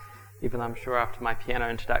even though I'm sure after my piano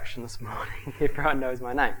introduction this morning, everyone knows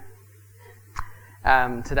my name.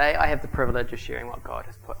 Today I have the privilege of sharing what God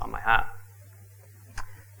has put on my heart.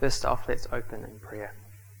 First off, let's open in prayer.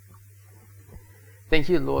 Thank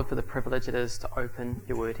you, Lord, for the privilege it is to open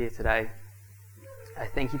your word here today. I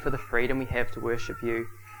thank you for the freedom we have to worship you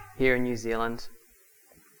here in New Zealand.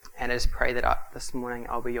 And I just pray that this morning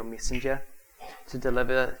I'll be your messenger to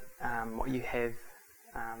deliver what you have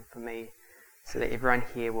for me, so that everyone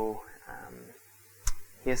here will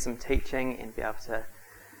hear some teaching and be able to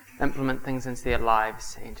implement things into their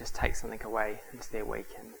lives and just take something away into their week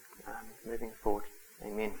and moving forward.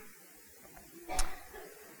 Amen.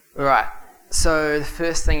 Alright, so the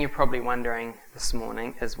first thing you're probably wondering this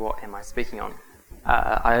morning is, what am I speaking on?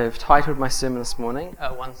 I've titled my sermon this morning,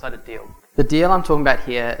 A One-Sided Deal. The deal I'm talking about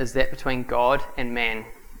here is that between God and man,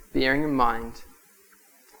 bearing in mind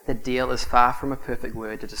the deal is far from a perfect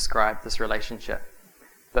word to describe this relationship,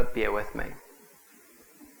 but bear with me.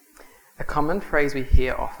 A common phrase we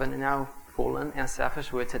hear often in our fallen and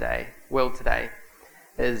selfish world today,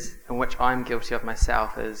 is, in which I'm guilty of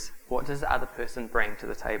myself, is, what does the other person bring to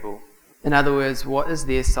the table? In other words, what is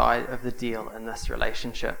their side of the deal in this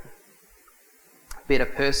relationship? Be it a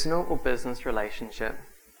personal or business relationship,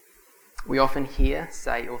 we often hear,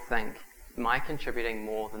 say, or think, am I contributing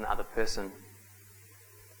more than the other person?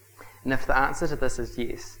 And if the answer to this is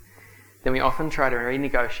yes, then we often try to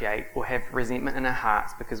renegotiate or have resentment in our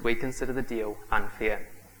hearts because we consider the deal unfair.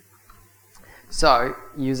 So,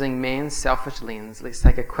 using man's selfish lens, let's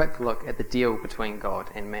take a quick look at the deal between God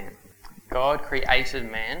and man. God created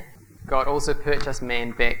man. God also purchased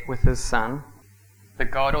man back with his son. But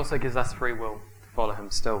God also gives us free will to follow him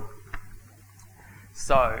still.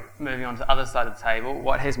 So, moving on to the other side of the table,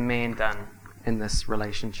 what has man done in this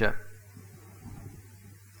relationship?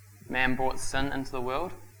 Man brought sin into the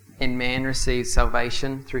world, and man received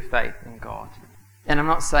salvation through faith in God. And I'm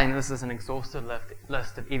not saying this is an exhaustive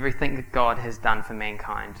list of everything that God has done for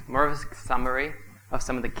mankind, more of a summary of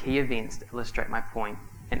some of the key events to illustrate my point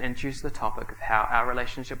and introduce the topic of how our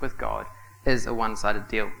relationship with God is a one-sided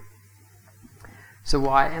deal. So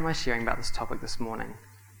why am I sharing about this topic this morning?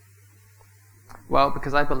 Well,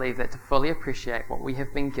 because I believe that to fully appreciate what we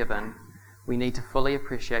have been given, we need to fully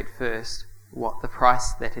appreciate first what the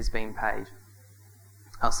price that has been paid.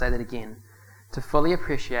 I'll say that again. To fully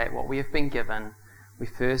appreciate what we have been given, we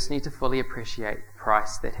first need to fully appreciate the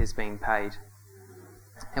price that has been paid.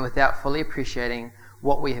 And without fully appreciating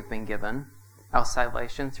what we have been given, our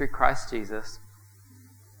salvation through Christ Jesus,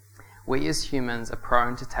 we as humans are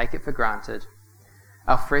prone to take it for granted.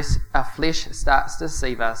 Our flesh starts to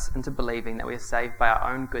deceive us into believing that we are saved by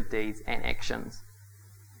our own good deeds and actions.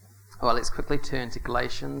 Well, let's quickly turn to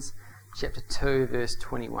Galatians chapter 2, verse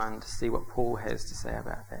 21 to see what Paul has to say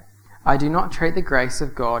about that. I do not treat the grace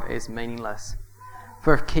of God as meaningless,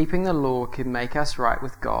 for if keeping the law could make us right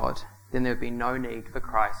with God, then there would be no need for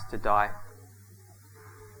Christ to die.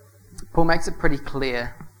 Paul makes it pretty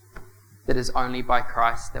clear that it is only by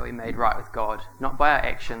Christ that we are made right with God, not by our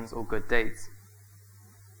actions or good deeds.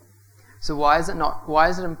 So why is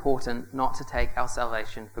it important not to take our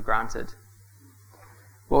salvation for granted?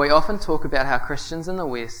 Well, we often talk about how Christians in the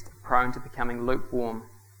West are prone to becoming lukewarm,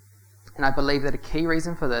 and I believe that a key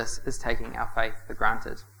reason for this is taking our faith for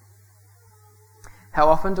granted. How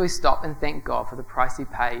often do we stop and thank God for the price he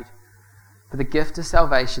paid, for the gift of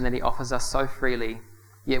salvation that he offers us so freely,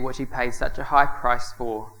 yet which he paid such a high price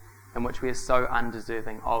for, and which we are so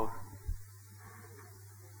undeserving of?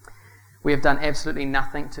 We have done absolutely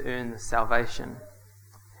nothing to earn this salvation,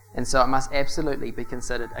 and so it must absolutely be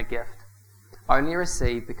considered a gift, only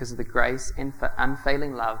received because of the grace and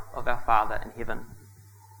unfailing love of our Father in heaven.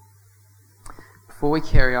 Before we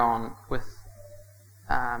carry on with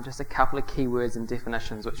just a couple of key words and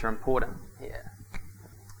definitions which are important here.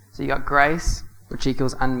 So you got grace, which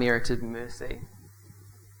equals unmerited mercy.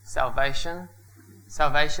 Salvation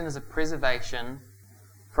is a preservation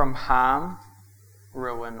from harm,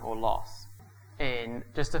 ruin, or loss. And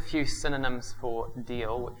just a few synonyms for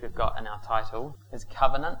deal, which we've got in our title, is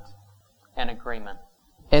covenant and agreement.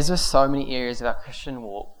 As with so many areas of our Christian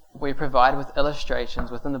walk, we are provided with illustrations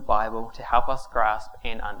within the Bible to help us grasp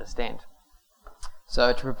and understand.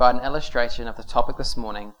 So to provide an illustration of the topic this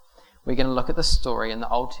morning, we're going to look at the story in the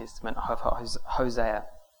Old Testament of Hosea,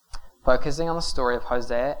 focusing on the story of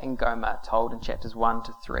Hosea and Gomer told in chapters 1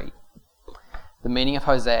 to 3. The meaning of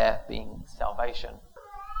Hosea being salvation.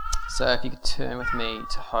 So if you could turn with me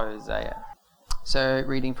to Hosea. So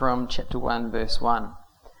reading from chapter 1, verse 1.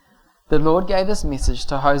 The Lord gave this message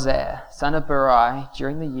to Hosea, son of Beeri,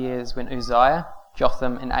 during the years when Uzziah,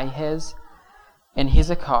 Jotham, and Ahaz, and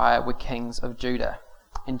Hezekiah were kings of Judah.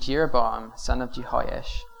 and Jeroboam, son of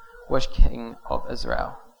Jehoash, was king of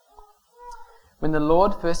Israel. When the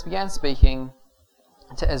Lord first began speaking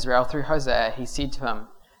to Israel through Hosea, he said to him,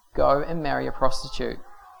 "Go and marry a prostitute,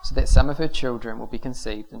 so that some of her children will be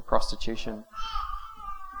conceived in prostitution."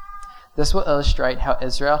 This will illustrate how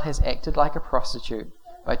Israel has acted like a prostitute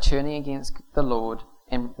by turning against the Lord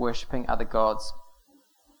and worshipping other gods.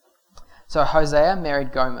 So Hosea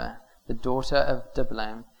married Gomer, the daughter of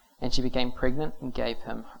Diblaim, and she became pregnant and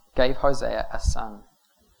gave Hosea a son.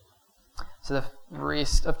 So the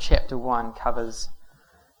rest of chapter 1 covers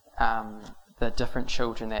the different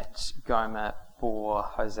children that Gomer bore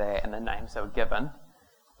Hosea and the names they were given.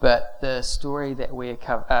 But the story that we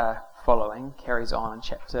are following carries on in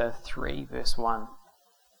chapter 3, verse 1.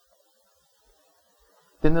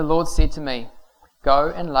 Then the Lord said to me, "Go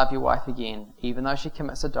and love your wife again, even though she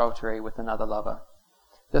commits adultery with another lover."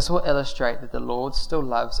 This will illustrate that the Lord still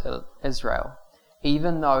loves Israel,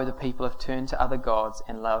 even though the people have turned to other gods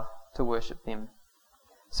and love to worship them.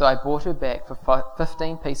 So I bought her back for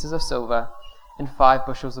 15 pieces of silver and 5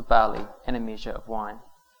 bushels of barley and a measure of wine.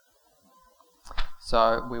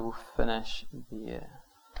 So we will finish there.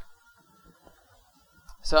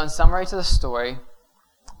 So in summary to the story,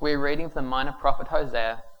 we're reading of the minor prophet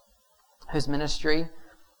Hosea, whose ministry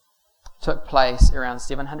took place around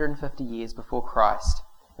 750 years before Christ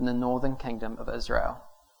in the northern kingdom of Israel.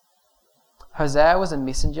 Hosea was a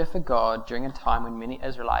messenger for God during a time when many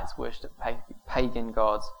Israelites worshipped pagan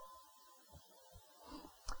gods.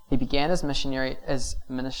 He began his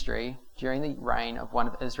ministry during the reign of one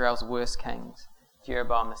of Israel's worst kings,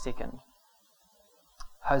 Jeroboam II.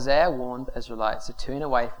 Hosea warned the Israelites to turn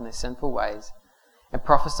away from their sinful ways and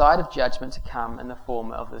prophesied of judgment to come in the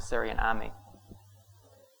form of the Syrian army.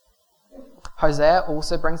 Hosea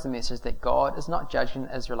also brings the message that God is not judging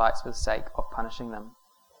the Israelites for the sake of punishing them,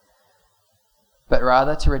 but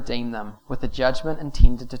rather to redeem them, with the judgment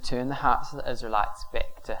intended to turn the hearts of the Israelites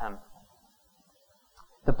back to him.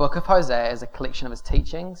 The book of Hosea is a collection of his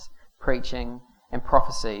teachings, preaching, and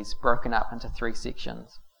prophecies broken up into 3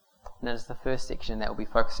 sections. And it is the first section that we'll be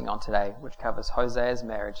focusing on today, which covers Hosea's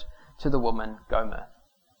marriage to the woman Gomer.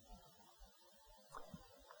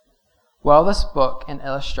 While this book and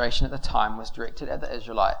illustration at the time was directed at the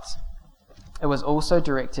Israelites, it also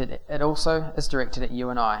is directed at you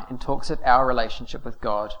and I, and talks of our relationship with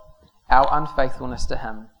God, our unfaithfulness to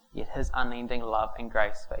him, yet his unending love and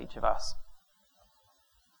grace for each of us.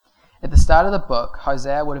 At the start of the book,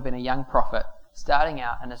 Hosea would have been a young prophet starting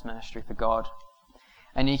out in his ministry for God.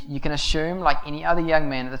 And you can assume, like any other young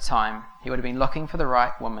man at the time, he would have been looking for the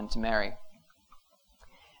right woman to marry.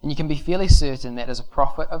 And you can be fairly certain that as a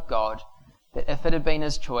prophet of God, that if it had been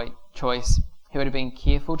his choice, he would have been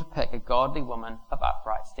careful to pick a godly woman of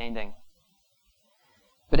upright standing.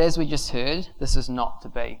 But as we just heard, this is not to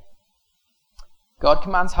be. God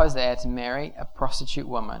commands Hosea to marry a prostitute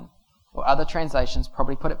woman, or other translations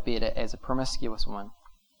probably put it better as a promiscuous woman.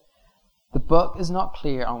 The book is not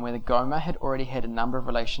clear on whether Gomer had already had a number of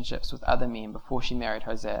relationships with other men before she married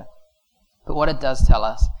Hosea. But what it does tell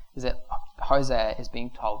us is that Hosea is being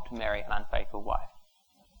told to marry an unfaithful wife.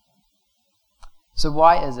 So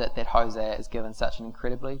why is it that Hosea is given such an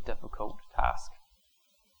incredibly difficult task?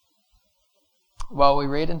 Well, we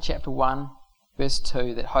read in chapter 1, verse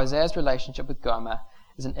 2, that Hosea's relationship with Gomer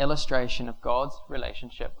is an illustration of God's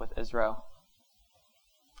relationship with Israel.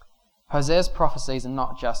 Hosea's prophecies are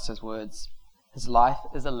not just his words. His life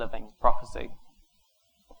is a living prophecy.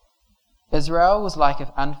 Israel was like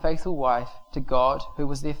an unfaithful wife to God, who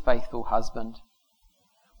was their faithful husband.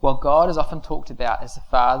 While God is often talked about as the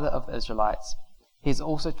father of the Israelites, he is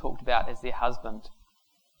also talked about as their husband.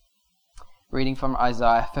 Reading from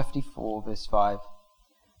Isaiah 54, verse 5.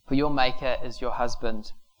 "For your Maker is your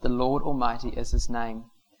husband, the Lord Almighty is his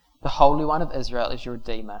name. The Holy One of Israel is your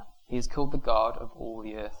Redeemer. He is called the God of all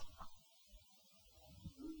the earth."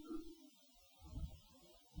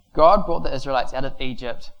 God brought the Israelites out of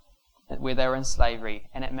Egypt, where they were in slavery,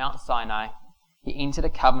 and at Mount Sinai, he entered a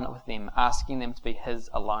covenant with them, asking them to be his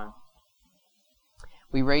alone.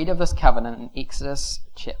 We read of this covenant in Exodus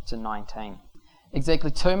chapter 19.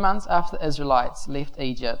 Exactly 2 months after the Israelites left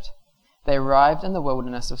Egypt, they arrived in the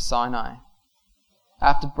wilderness of Sinai.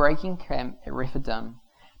 After breaking camp at Rephidim,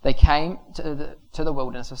 they came to the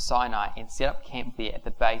wilderness of Sinai and set up camp there at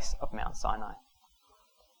the base of Mount Sinai.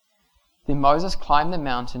 Then Moses climbed the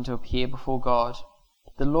mountain to appear before God.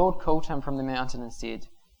 The Lord called him from the mountain and said,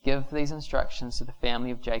 "Give these instructions to the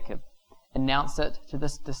family of Jacob. Announce it to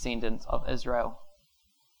the descendants of Israel.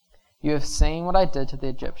 You have seen what I did to the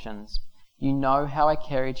Egyptians. You know how I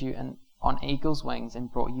carried you on eagle's wings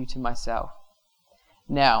and brought you to myself.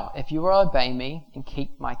 Now, if you will obey me and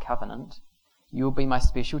keep my covenant, you will be my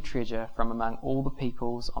special treasure from among all the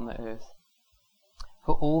peoples on the earth.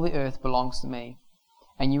 For all the earth belongs to me,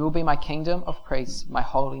 and you will be my kingdom of priests, my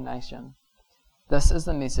holy nation. This is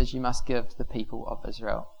the message you must give to the people of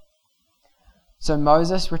Israel." So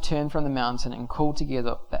Moses returned from the mountain and called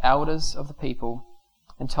together the elders of the people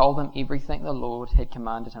and told them everything the Lord had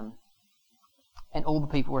commanded him. And all the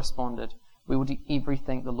people responded, "We will do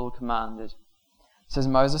everything the Lord commanded." So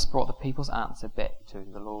Moses brought the people's answer back to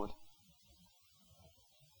the Lord.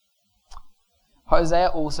 Hosea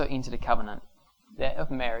also entered a covenant, that of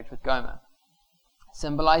marriage with Gomer,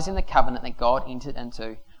 symbolizing the covenant that God entered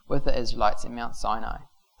into with the Israelites at Mount Sinai,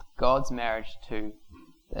 God's marriage to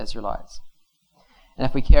the Israelites. And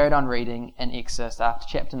if we carried on reading in Exodus after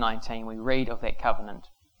chapter 19, we read of that covenant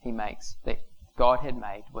he makes, that God had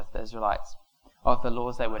made with the Israelites, of the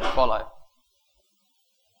laws they were to follow.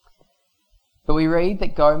 But we read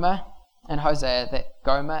that Gomer in Hosea, that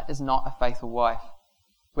Gomer is not a faithful wife.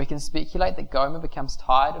 We can speculate that Gomer becomes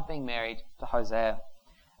tired of being married to Hosea,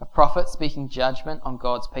 a prophet speaking judgment on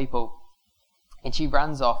God's people, and she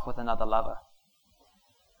runs off with another lover.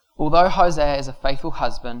 Although Hosea is a faithful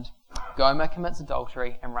husband, Gomer commits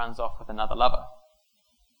adultery and runs off with another lover,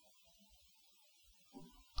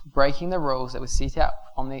 breaking the rules that were set out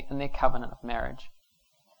in their covenant of marriage.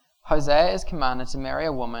 Hosea is commanded to marry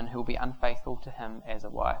a woman who will be unfaithful to him as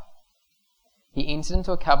a wife. He entered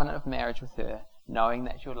into a covenant of marriage with her, knowing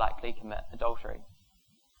that she would likely commit adultery.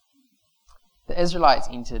 The Israelites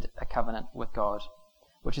entered a covenant with God,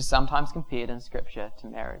 which is sometimes compared in Scripture to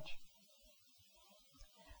marriage.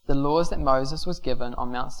 The laws that Moses was given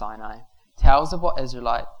on Mount Sinai tells of what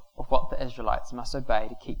the Israelites must obey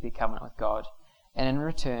to keep their covenant with God, and in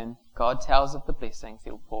return, God tells of the blessings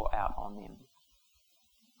he will pour out on them.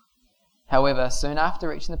 However, soon after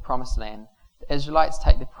reaching the Promised Land, the Israelites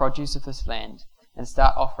take the produce of this land and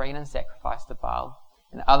start offering and sacrifice to Baal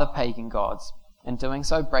and other pagan gods, in doing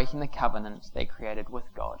so breaking the covenant they created with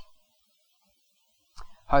God.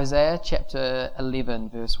 Hosea chapter 11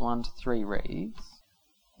 verse 1 to 3 reads,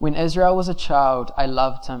 "When Israel was a child, I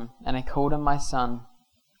loved him, and I called him my son,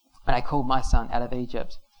 and I called my son out of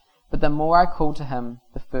Egypt. But the more I called to him,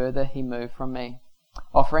 the further he moved from me,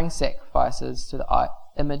 offering sacrifices to the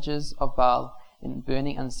images of Baal and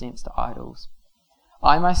burning incense to idols.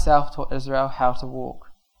 I myself taught Israel how to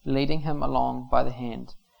walk, leading him along by the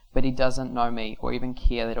hand, but he doesn't know me or even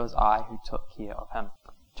care that it was I who took care of him."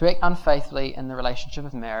 To act unfaithfully in the relationship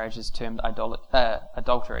of marriage is termed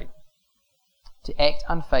adultery. To act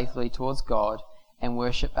unfaithfully towards God and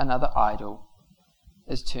worship another idol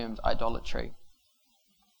is termed idolatry.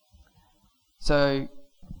 So,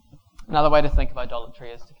 another way to think of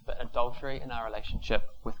idolatry is to commit adultery in our relationship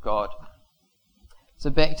with God. So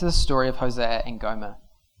back to the story of Hosea and Gomer.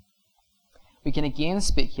 We can again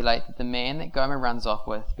speculate that the man that Gomer runs off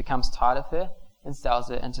with becomes tired of her and sells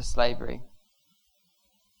her into slavery.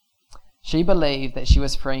 She believed that she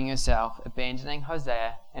was freeing herself, abandoning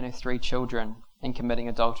Hosea and her 3 children and committing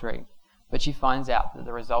adultery, but she finds out that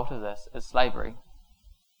the result of this is slavery.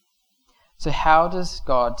 So how does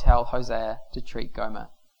God tell Hosea to treat Gomer?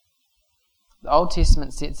 The Old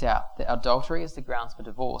Testament sets out that adultery is the grounds for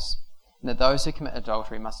divorce, and that those who commit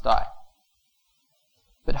adultery must die.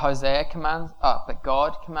 But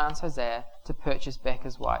God commands Hosea to purchase back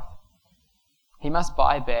his wife. He must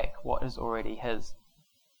buy back what is already his.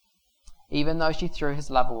 Even though she threw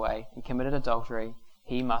his love away and committed adultery,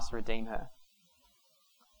 he must redeem her.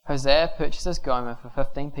 Hosea purchases Gomer for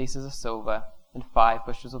 15 pieces of silver and 5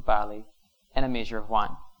 bushels of barley and a measure of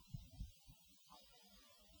wine.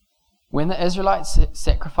 When the Israelites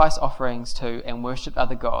sacrificed offerings to and worshipped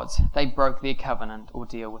other gods, they broke their covenant or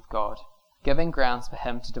deal with God, giving grounds for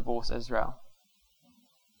him to divorce Israel.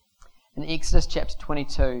 In Exodus chapter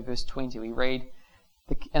 22, verse 20, we read,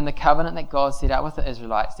 "In the covenant that God set out with the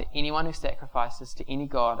Israelites, that anyone who sacrifices to any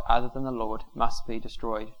god other than the Lord must be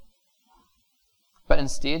destroyed." But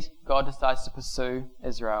instead, God decides to pursue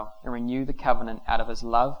Israel and renew the covenant out of his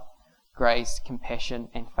love, grace, compassion,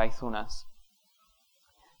 and faithfulness.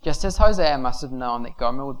 Just as Hosea must have known that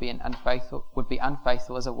Gomer would be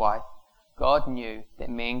unfaithful as a wife, God knew that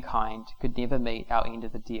mankind could never meet our end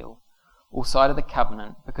of the deal, or side of the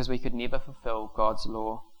covenant, because we could never fulfill God's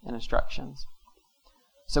law and instructions.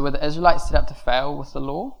 So were the Israelites set up to fail with the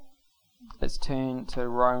law? Let's turn to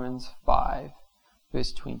Romans 5,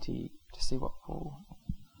 verse 20, to see what Paul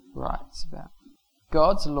writes about.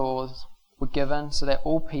 God's laws were given so that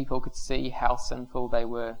all people could see how sinful they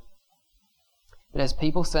were. But as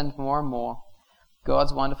people sinned more and more,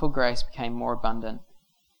 God's wonderful grace became more abundant.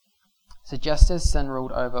 So just as sin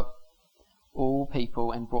ruled over all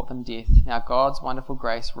people and brought them death. Now God's wonderful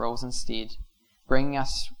grace rules instead, giving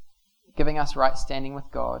us right standing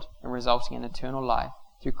with God and resulting in eternal life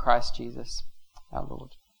through Christ Jesus our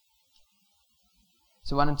Lord.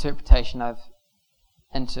 So one interpretation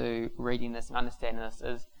into reading this and understanding this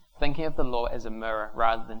is thinking of the law as a mirror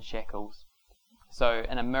rather than shackles. So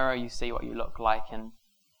in a mirror you see what you look like, and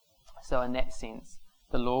so in that sense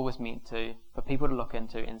the law was meant for people to look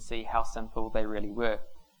into and see how sinful they really were.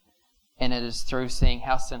 And it is through seeing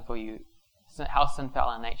how sinful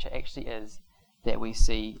our nature actually is that we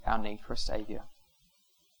see our need for a Saviour.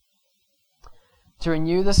 To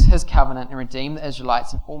renew his covenant and redeem the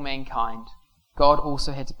Israelites and all mankind, God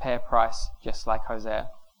also had to pay a price, just like Hosea.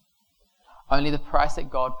 Only the price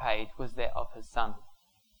that God paid was that of his Son.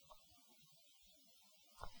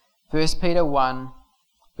 1 Peter 1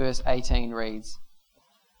 verse 18 reads,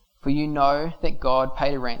 "For you know that God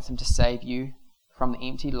paid a ransom to save you from the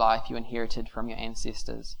empty life you inherited from your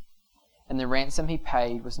ancestors. And the ransom he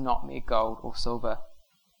paid was not mere gold or silver.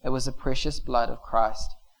 It was the precious blood of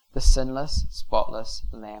Christ, the sinless, spotless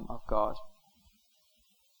Lamb of God."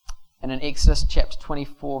 And in Exodus chapter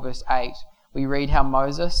 24 verse 8, we read how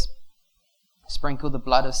Moses sprinkled the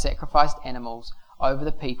blood of sacrificed animals over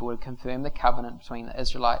the people to confirm the covenant between the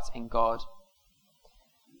Israelites and God.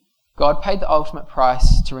 God paid the ultimate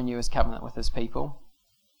price to renew his covenant with his people.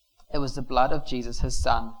 It was the blood of Jesus, his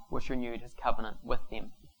Son, which renewed his covenant with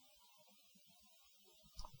them.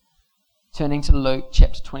 Turning to Luke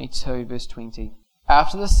chapter 22 verse 20.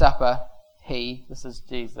 After the supper, he, this is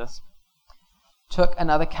Jesus, took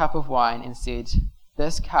another cup of wine and said,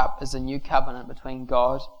 "This cup is a new covenant between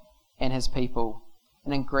God and his people,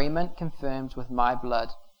 an agreement confirmed with my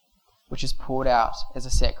blood, which is poured out as a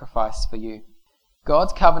sacrifice for you."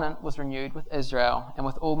 God's covenant was renewed with Israel and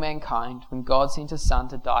with all mankind when God sent his Son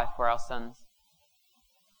to die for our sins,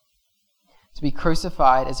 to be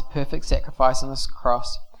crucified as a perfect sacrifice on this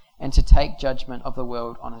cross, and to take judgment of the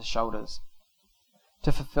world on his shoulders,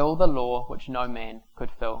 to fulfill the law which no man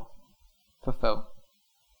could fulfill.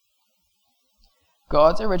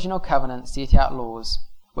 God's original covenant set out laws,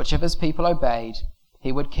 which if his people obeyed,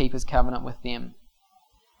 he would keep his covenant with them.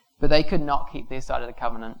 But they could not keep their side of the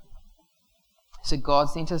covenant. So God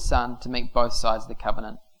sent his Son to make both sides of the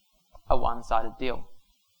covenant, a one-sided deal.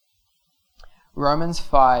 Romans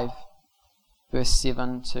 5, verse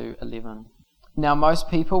 7 to 11. "Now most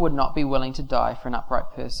people would not be willing to die for an upright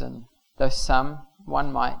person, though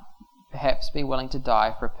one might perhaps be willing to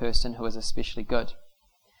die for a person who is especially good.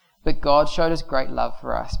 But God showed his great love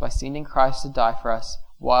for us by sending Christ to die for us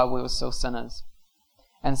while we were still sinners.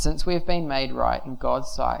 And since we have been made right in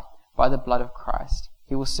God's sight by the blood of Christ,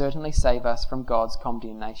 he will certainly save us from God's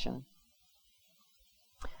condemnation.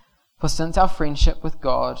 For since our friendship with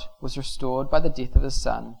God was restored by the death of his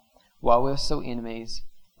Son, while we were still enemies,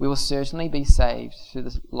 we will certainly be saved through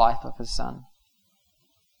the life of his Son.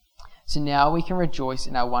 So now we can rejoice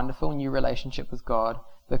in our wonderful new relationship with God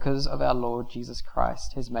because of our Lord Jesus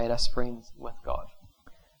Christ, who has made us friends with God."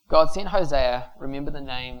 God sent Hosea, remember the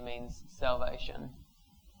name means salvation,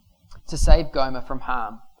 to save Gomer from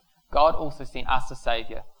harm. God also sent us a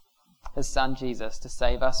Saviour, his Son Jesus, to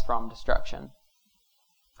save us from destruction.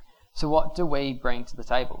 So what do we bring to the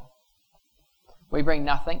table? We bring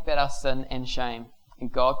nothing but our sin and shame,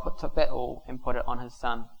 and God took that all and put it on his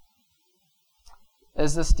Son.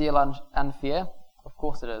 Is this deal unfair? Of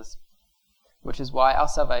course it is, which is why our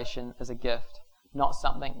salvation is a gift, not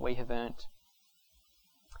something we have earned.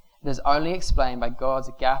 It is only explained by God's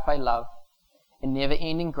agape love and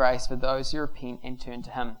never-ending grace for those who repent and turn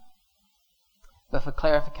to him. But for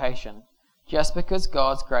clarification, just because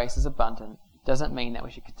God's grace is abundant doesn't mean that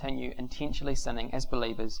we should continue intentionally sinning as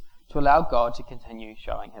believers to allow God to continue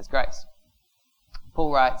showing his grace.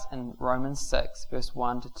 Paul writes in Romans 6, verse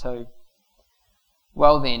 1 to 2,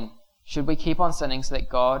 "Well then, should we keep on sinning so that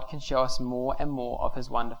God can show us more and more of his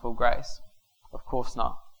wonderful grace? Of course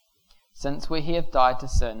not. Since we have died to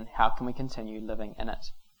sin, how can we continue living in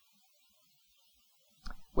it?"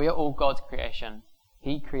 We are all God's creation.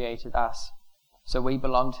 He created us, so we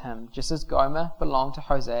belong to him, just as Gomer belonged to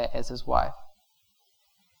Hosea as his wife.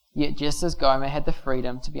 Yet just as Gomer had the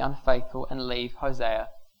freedom to be unfaithful and leave Hosea,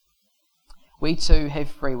 we too have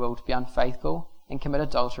free will to be unfaithful and commit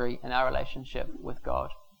adultery in our relationship with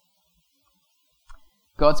God.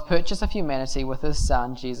 God's purchase of humanity with his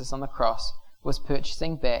Son, Jesus, on the cross was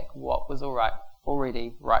purchasing back what was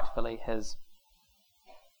already rightfully his.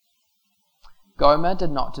 Gomer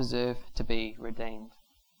did not deserve to be redeemed.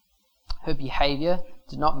 Her behavior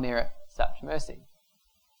did not merit such mercy.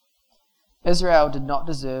 Israel did not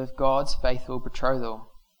deserve God's faithful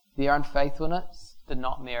betrothal. Their unfaithfulness did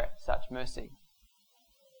not merit such mercy.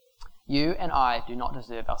 You and I do not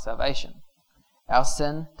deserve our salvation. Our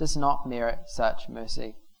sin does not merit such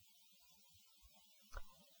mercy.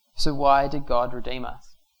 So why did God redeem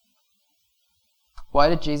us? Why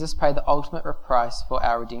did Jesus pay the ultimate price for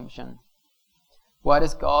our redemption? Why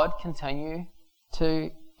does God continue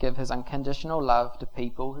to give his unconditional love to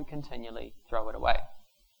people who continually throw it away?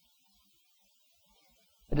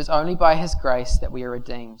 It is only by his grace that we are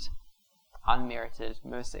redeemed, unmerited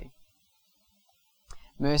mercy.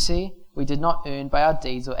 Mercy we did not earn by our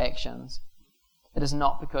deeds or actions. It is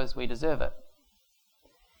not because we deserve it.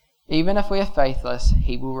 Even if we are faithless,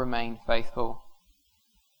 he will remain faithful.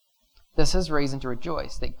 This is reason to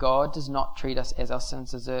rejoice that God does not treat us as our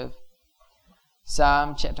sins deserve.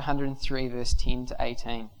 Psalm chapter 103 verse 10 to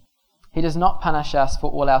 18. He does not punish us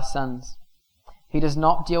for all our sins. He does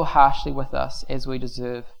not deal harshly with us as we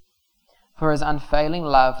deserve. For his unfailing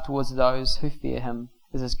love towards those who fear him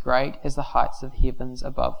is as great as the heights of heavens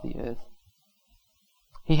above the earth.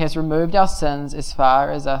 He has removed our sins as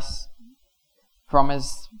far as us from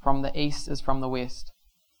the east as from the west.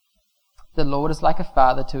 The Lord is like a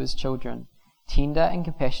father to his children, tender and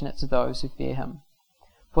compassionate to those who fear him.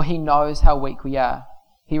 For he knows how weak we are.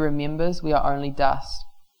 He remembers we are only dust.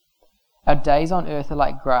 Our days on earth are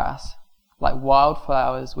like grass. Like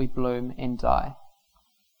wildflowers we bloom and die.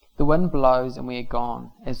 The wind blows and we are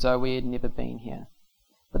gone, as though we had never been here.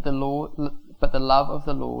 But the love of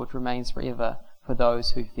the Lord remains forever for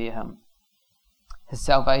those who fear him. His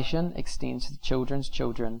salvation extends to the children's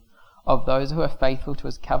children of those who are faithful to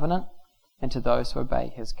his covenant and to those who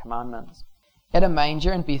obey his commandments. At a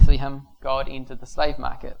manger in Bethlehem, God entered the slave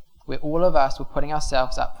market, where all of us were putting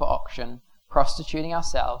ourselves up for auction, prostituting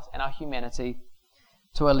ourselves and our humanity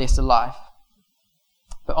to a lesser life.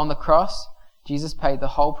 But on the cross, Jesus paid the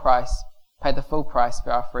full price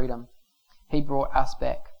for our freedom. He brought us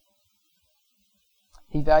back.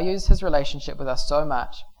 He values his relationship with us so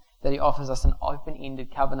much that he offers us an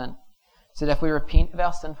open-ended covenant, so that if we repent of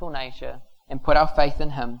our sinful nature and put our faith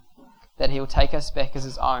in him, that he will take us back as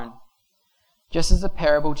his own. Just as the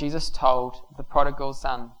parable Jesus told of the prodigal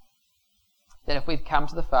son, that if we've come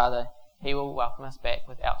to the Father, he will welcome us back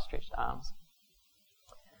with outstretched arms.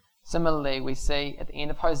 Similarly, we see at the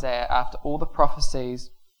end of Hosea, after all the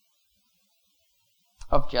prophecies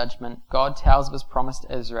of judgment, God tells of his promise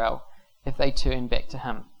to Israel if they turn back to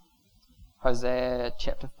him. Hosea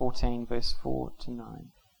chapter 14, verse 4 to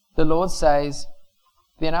 9. The Lord says,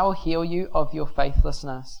 "Then I will heal you of your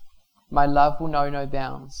faithlessness. My love will know no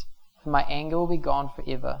bounds, for my anger will be gone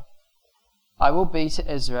forever. I will be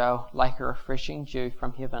to Israel like a refreshing dew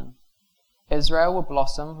from heaven. Israel will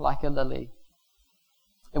blossom like a lily.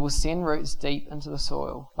 It will send roots deep into the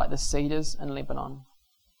soil, like the cedars in Lebanon.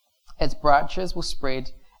 Its branches will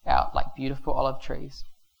spread out like beautiful olive trees,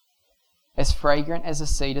 as fragrant as the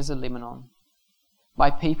cedars of Lebanon. My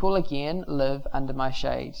people again live under my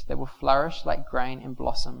shade. They will flourish like grain and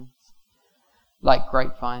blossom like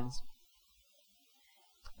grapevines.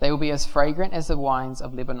 They will be as fragrant as the wines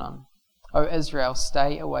of Lebanon. O Israel,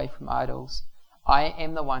 stay away from idols. I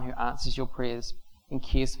am the one who answers your prayers and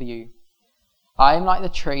cares for you. I am like the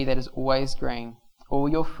tree that is always green. All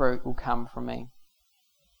your fruit will come from me.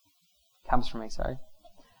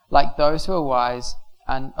 Like those who are wise,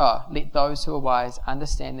 let those who are wise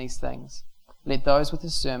understand these things. Let those with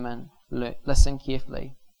discernment listen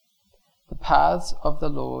carefully. The paths of the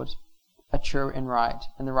Lord are true and right,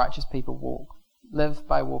 and the righteous people live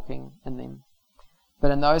by walking in them.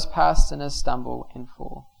 But in those paths sinners stumble and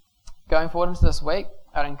fall." Going forward into this week,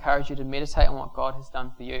 I'd encourage you to meditate on what God has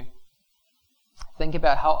done for you. Think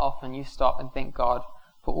about how often you stop and thank God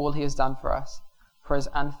for all he has done for us, for his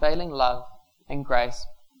unfailing love and grace,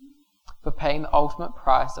 for paying the ultimate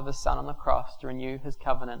price of his Son on the cross to renew his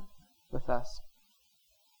covenant with us.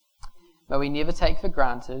 May we never take for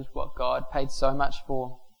granted what God paid so much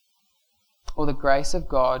for, or the grace of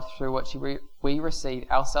God through which we receive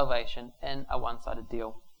our salvation in a one-sided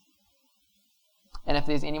deal. And if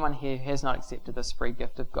there's anyone here who has not accepted this free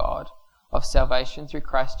gift of God, of salvation through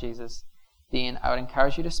Christ Jesus, then I would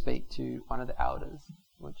encourage you to speak to one of the elders,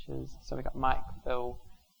 so we've got Mike, Phil,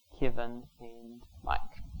 Kevin, and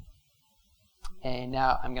Mike. And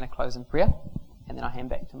now I'm going to close in prayer, and then I'll hand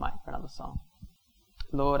back to Mike for another song.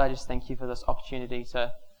 Lord, I just thank you for this opportunity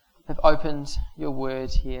to have opened your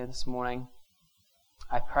word here this morning.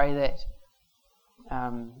 I pray that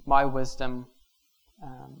my wisdom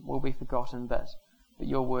will be forgotten, but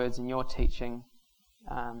your words and your teaching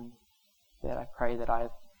that I pray that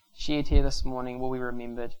I've shared here this morning will be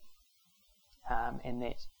remembered, and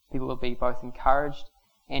that people will be both encouraged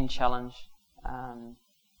and challenged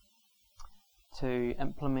to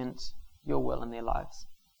implement your will in their lives.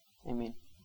 Amen.